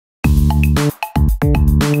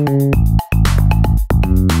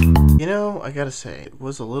I gotta say, it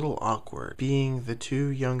was a little awkward being the two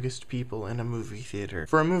youngest people in a movie theater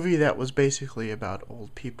for a movie that was basically about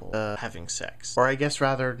old people having sex. Or I guess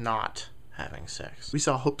rather not having sex. We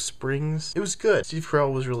saw Hope Springs. It was good. Steve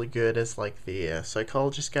Carell was really good as like the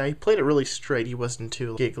psychologist guy. He played it really straight. He wasn't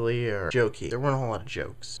too giggly or jokey. There weren't a whole lot of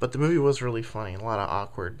jokes. But the movie was really funny. A lot of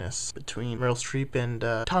awkwardness between Meryl Streep and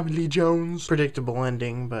Tommy Lee Jones. Predictable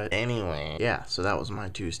ending, but anyway. Yeah, so that was my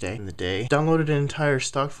Tuesday in the day. Downloaded an entire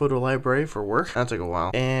stock photo library for work. That took a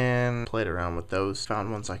while. And played around with those.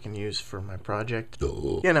 Found ones I can use for my project.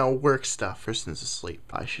 You know, work stuff. Kristen's asleep.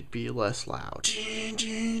 I should be less loud.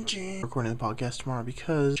 Recording the podcast tomorrow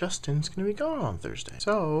because Justin's gonna be gone on Thursday.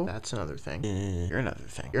 So that's another thing. You're another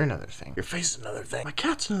thing. You're another thing. Your face is another thing. My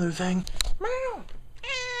cat's another thing. Meow.